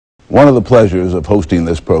One of the pleasures of hosting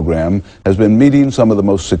this program has been meeting some of the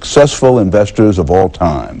most successful investors of all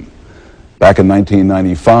time. Back in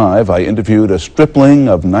 1995, I interviewed a stripling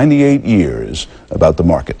of 98 years about the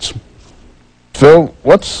markets. Phil,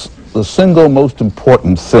 what's the single most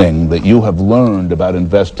important thing that you have learned about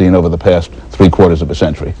investing over the past three-quarters of a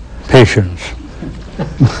century? Patience.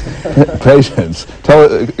 Patience.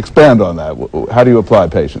 Expand on that. How do you apply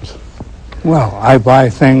patience? Well, I buy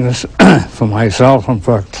things for myself and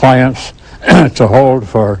for clients to hold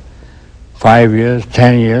for 5 years,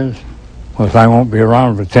 10 years, because I won't be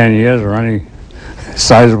around for 10 years or any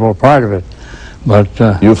sizable part of it.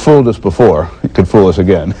 But you've fooled us before. You could fool us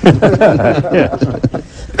again. yes.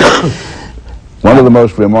 One of the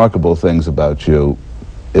most remarkable things about you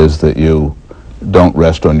is that you don't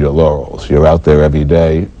rest on your laurels. You're out there every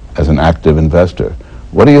day as an active investor.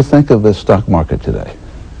 What do you think of the stock market today?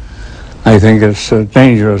 I think it's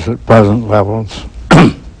dangerous at present levels.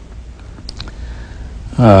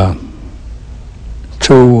 A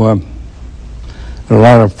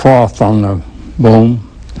lot of froth on the boom.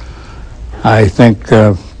 I think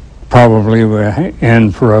probably we're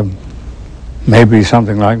in for maybe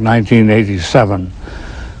something like 1987,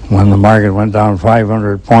 when the market went down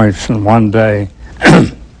 500 points in one day.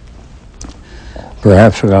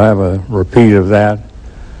 Perhaps we'll have a repeat of that.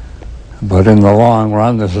 But in the long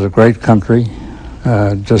run, this is a great country,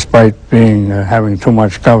 despite having too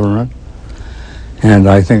much government. And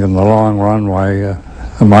I think in the long run,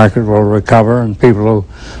 the market will recover, and people who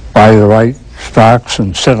buy the right stocks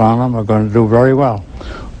and sit on them are going to do very well.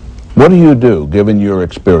 What do you do, given your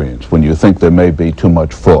experience, when you think there may be too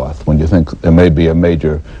much froth, when you think there may be a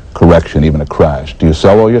major correction, even a crash? Do you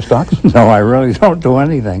sell all your stocks? No, I really don't do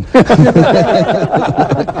anything. You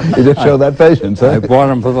just show that patience, huh? I bought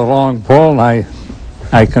them for the long pull, and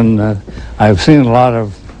I've seen a lot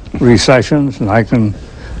of recessions, and I can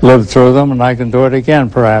live through them, and I can do it again,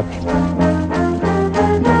 perhaps.